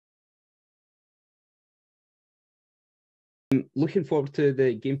Looking forward to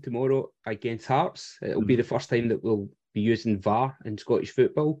the game tomorrow against Hearts. It'll be the first time that we'll be using VAR in Scottish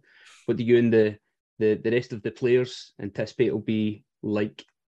football. What do you and the rest of the players anticipate it'll be like?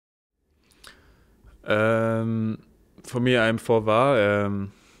 For me, I'm for VAR.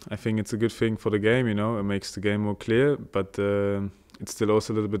 I think it's a good thing for the game, you know, it makes the game more clear, but it's still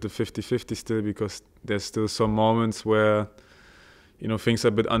also a little bit of 50-50 still, because there's still some moments where, you know, things are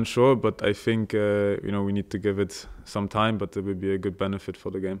a bit unsure, but I think, you know, we need to give it some time, but it will be a good benefit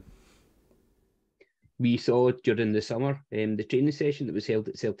for the game. We saw during the summer the training session that was held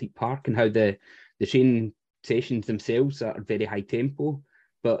at Celtic Park, and how the training sessions themselves are very high tempo,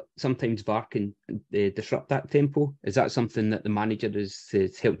 but sometimes VAR can disrupt that tempo. Is that something that the manager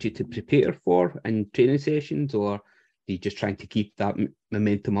has helped you to prepare for in training sessions, or are you just trying to keep that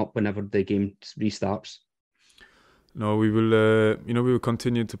momentum up whenever the game restarts? No, we will. You know, we will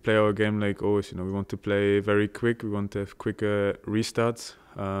continue to play our game like always. You know, we want to play very quick. We want to have quicker restarts.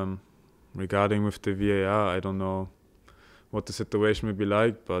 Regarding with the VAR, I don't know what the situation will be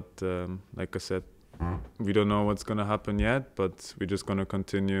like, but like I said, we don't know what's going to happen yet, but we're just going to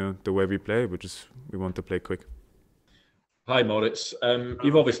continue the way we play, which is we want to play quick. Hi, Moritz.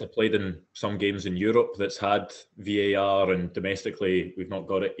 You've obviously played in some games in Europe that's had VAR, and domestically we've not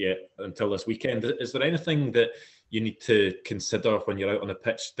got it yet until this weekend. Is there anything that you need to consider when you're out on the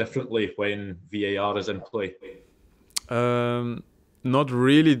pitch differently when VAR is in play? Not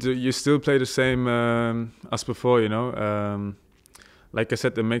really. You still play the same as before, you know. Like I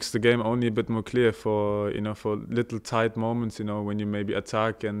said, it makes the game only a bit more clear for, you know, for little tight moments, you know, when you maybe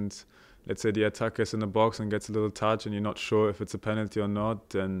attack and let's say the attacker is in the box and gets a little touch and you're not sure if it's a penalty or not,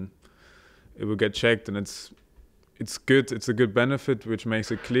 then it will get checked, and it's good. It's a good benefit, which makes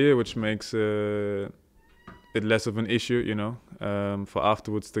it clear, which makes it less of an issue, you know, for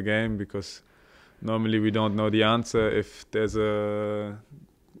afterwards the game, because normally we don't know the answer if there's a,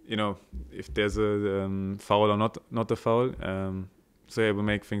 you know, if there's a foul or not a foul. So it will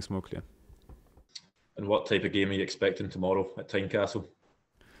make things more clear. And what type of game are you expecting tomorrow at Tynecastle?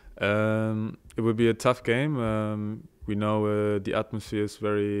 It will be a tough game. We know the atmosphere is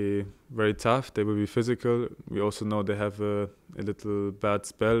very, very tough. They will be physical. We also know they have a little bad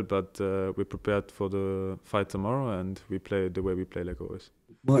spell, but we're prepared for the fight tomorrow, and we play the way we play like always.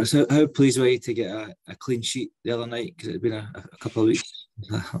 Moritz, how pleased were you to get a clean sheet the other night? Because it had been a couple of weeks.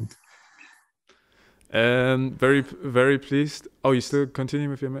 Very, very pleased. Oh, you still continuing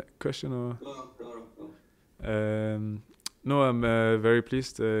with your question, or? No, I'm very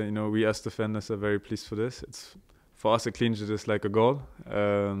pleased. You know, we as defenders are very pleased for this. It's for us, a clean sheet is like a goal.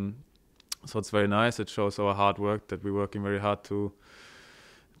 So it's very nice. It shows our hard work, that we're working very hard to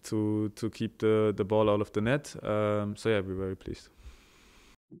keep the ball out of the net. So yeah, we're very pleased.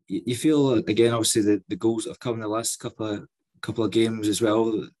 You feel, again, obviously the goals that have come in the last couple of games as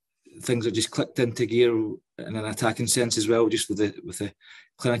well, things are just clicked into gear in an attacking sense as well, just with the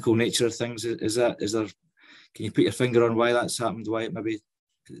clinical nature of things. Is there? Can you put your finger on why that's happened? Why it maybe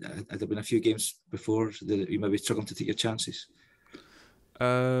had there been a few games before that you maybe struggling to take your chances?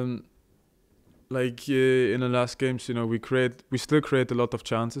 Like in the last games, you know, we still create a lot of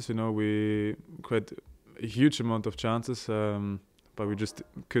chances. You know, we create a huge amount of chances, but we just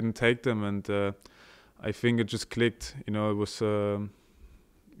couldn't take them. And I think it just clicked. You know, it was.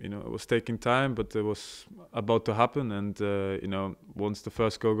 You know, it was taking time, but it was about to happen. And you know, once the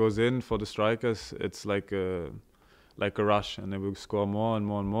first goal goes in for the strikers, it's like a rush, and they will score more and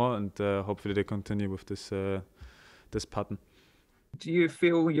more and more. And hopefully they continue with this pattern. Do you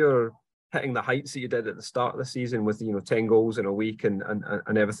feel you're hitting the heights that you did at the start of the season with, you know, 10 goals in a week and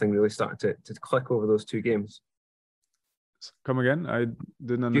everything really starting to click over those two games? Come again? I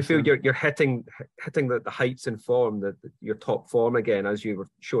didn't understand. Do you feel you're hitting the heights in form, your top form again, as you were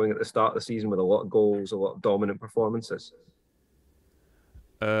showing at the start of the season with a lot of goals, a lot of dominant performances?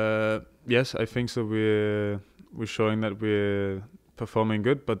 Yes, I think so. We're showing that we're performing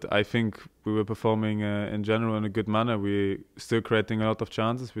good, but I think we were performing in general in a good manner. We're still creating a lot of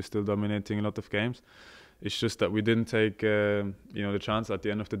chances. We're still dominating a lot of games. It's just that we didn't take you know, the chance. At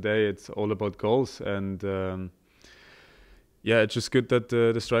the end of the day, it's all about goals, and yeah, it's just good that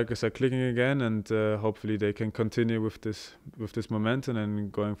the strikers are clicking again, and hopefully they can continue with this momentum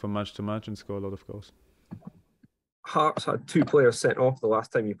and going from match to match and score a lot of goals. Hearts had 2 players sent off the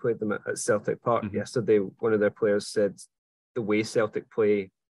last time you played them at Celtic Park. Yesterday, one of their players said the way Celtic play,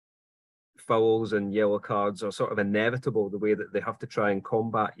 fouls and yellow cards are sort of inevitable, the way that they have to try and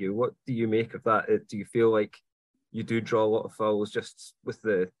combat you. What do you make of that? Do you feel like you do draw a lot of fouls just with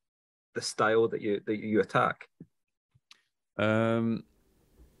the style that you attack?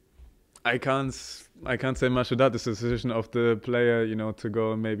 I can't say much of that. It's a decision of the player, you know, to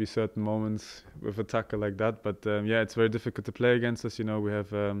go maybe certain moments with a tackle like that. But yeah, it's very difficult to play against us. You know, we have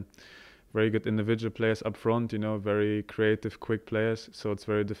very good individual players up front. You know, very creative, quick players. So it's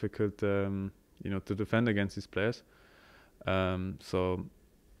very difficult, you know, to defend against these players. So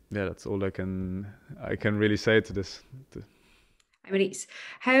yeah, that's all I can really say to this. Moritz,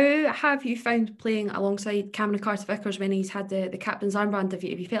 how have you found playing alongside Cameron Carter-Vickers when he's had the captain's armband? Have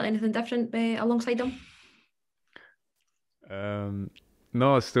you felt anything different alongside him?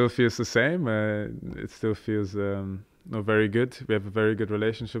 No, it still feels the same. It still feels no, very good. We have a very good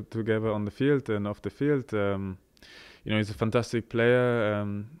relationship together on the field and off the field. You know, he's a fantastic player.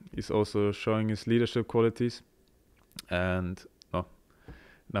 He's also showing his leadership qualities, and no,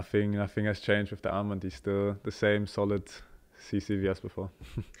 nothing has changed with the armband. He's still the same solid 𝗙𝗂𝗹𝗶 as before.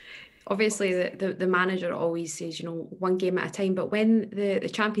 Obviously, the manager always says, you know, one game at a time. But when the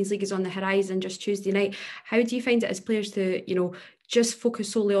Champions League is on the horizon just Tuesday night, how do you find it as players to, you know, just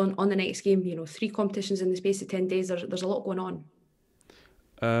focus solely on the next game? You know, 3 competitions in the space of 10 days. There's a lot going on.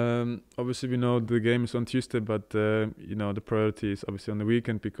 Obviously, we know the game is on Tuesday, but you know, the priority is obviously on the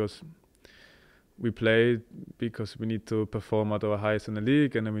weekend because we play because we need to perform at our highest in the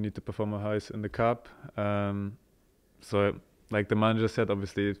league, and then we need to perform our highest in the cup. So, like the manager said,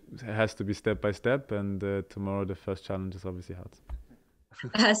 obviously it has to be step by step, and tomorrow the first challenge is obviously hard.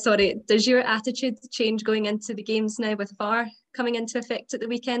 Sorry, does your attitude change going into the games now with VAR coming into effect at the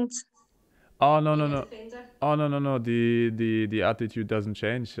weekend? Oh no. Oh no. The attitude doesn't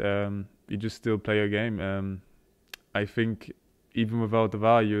change. You just still play your game. I think even without the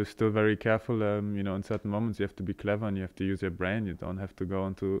VAR, you're still very careful. You know, in certain moments you have to be clever and you have to use your brain. You don't have to go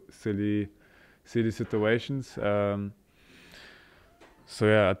into silly situations. So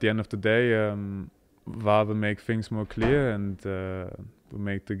yeah, at the end of the day, VAR will make things more clear and will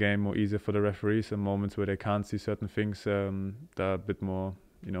make the game more easier for the referees. And moments where they can't see certain things that are a bit more,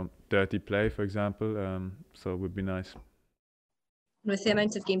 you know, dirty play, for example. So it would be nice. With the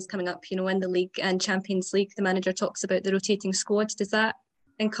amount of games coming up, you know, in the league and Champions League, the manager talks about the rotating squad. Does that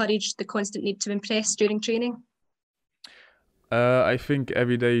encourage the constant need to impress during training? I think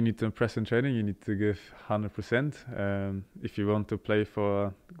every day you need to impress in training. You need to give 100%. If you want to play for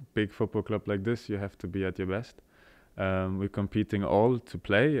a big football club like this, you have to be at your best. We're competing all to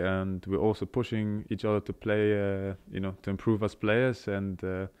play, and we're also pushing each other to play, you know, to improve as players. And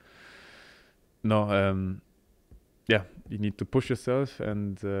yeah, you need to push yourself,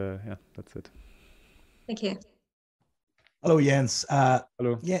 and yeah, that's it. Thank you. Hello, Jens.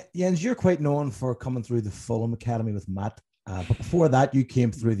 Hello. Yeah, Jens, you're quite known for coming through the 𝗙𝗹𝗻 Academy with Matt. But before that, you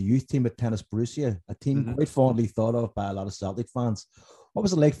came through the youth team at Tennis Borussia, a team quite fondly thought of by a lot of Celtic fans. What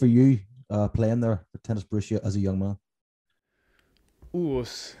was it like for you playing there for Tennis Borussia as a young man? Ooh,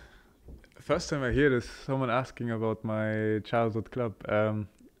 first time I hear this, someone asking about my childhood club.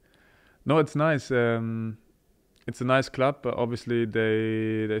 No, it's nice. It's a nice club, but obviously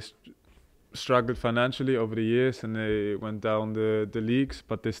they struggled financially over the years and they went down the leagues,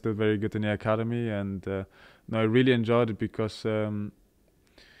 but they're still very good in the academy. And no, I really enjoyed it because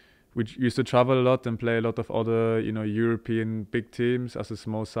we used to travel a lot and play a lot of other, you know, European big teams as a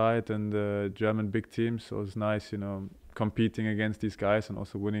small side and German big teams. So it's nice, you know, competing against these guys and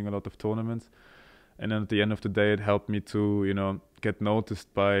also winning a lot of tournaments. And then at the end of the day, it helped me to, you know, get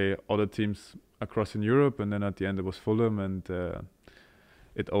noticed by other teams across in Europe. And then at the end, it was Fulham, and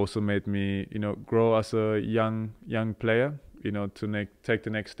it also made me, you know, grow as a young player. You know, to take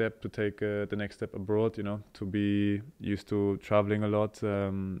the next step, to take the next step abroad. You know, to be used to traveling a lot,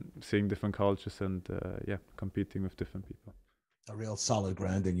 seeing different cultures, and yeah, competing with different people. A real solid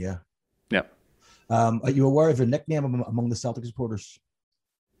grounding, yeah. Yeah. Are you aware of your nickname among the Celtic supporters?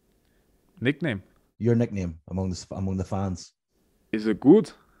 Nickname? Your nickname among the fans. Is it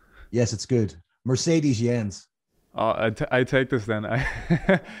good? Yes, it's good. Moritz Jenz. Oh, I take this then.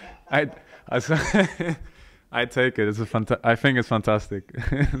 I take it. I think it's fantastic.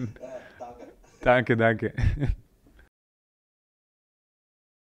 Danke.